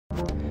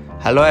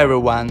Hello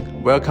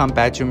everyone, welcome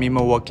back to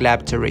Work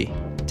Laboratory.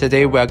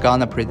 Today we are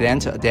gonna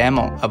present a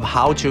demo of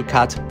how to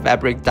cut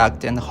fabric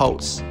duct and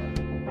hose.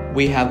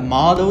 We have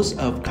models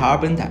of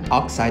carbon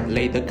dioxide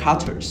laser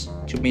cutters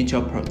to meet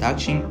your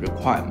production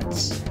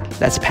requirements.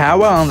 Let's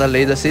power on the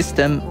laser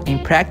system in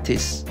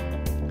practice.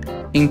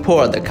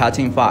 Import the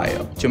cutting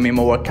file to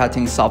Work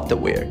cutting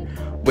software,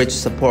 which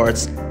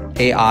supports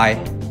AI,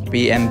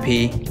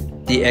 BMP,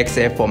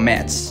 DXF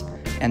formats,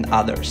 and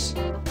others.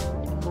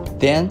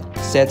 Then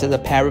set the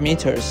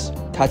parameters,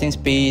 cutting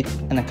speed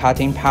and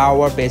cutting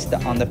power based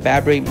on the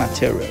fabric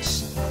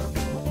materials.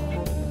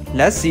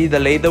 Let's see the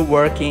laser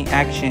work in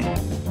action.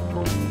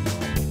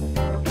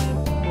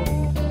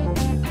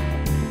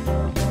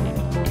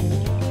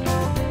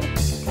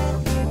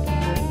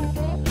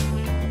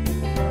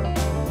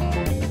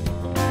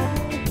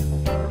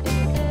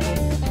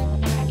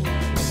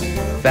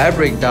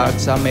 Fabric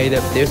ducts are made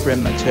of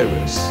different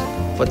materials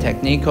for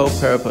technical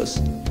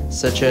purposes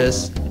such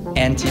as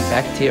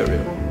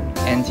antibacterial,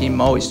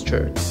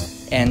 anti-moisture,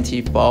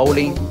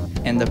 anti-fouling,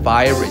 and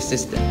fire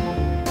resistant.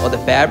 All the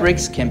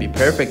fabrics can be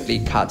perfectly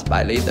cut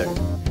by laser.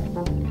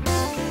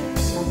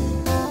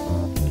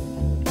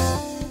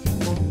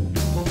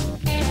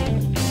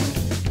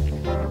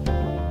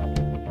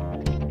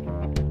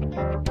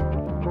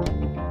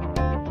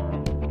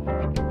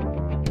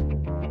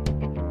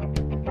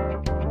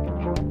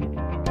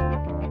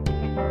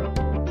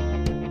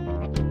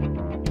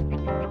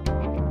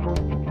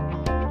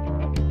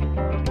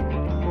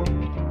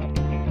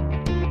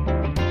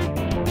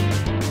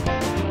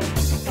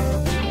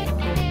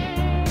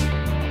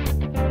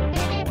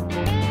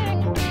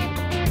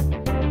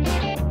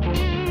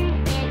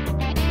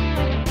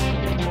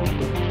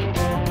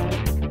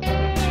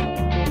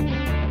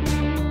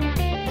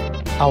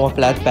 Our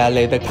flatbed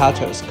laser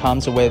cutters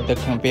comes with the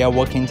conveyor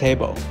working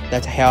table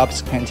that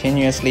helps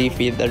continuously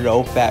feed the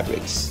raw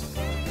fabrics.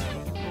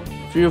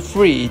 Feel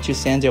free to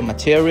send your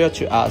material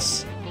to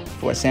us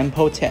for a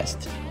sample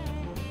test.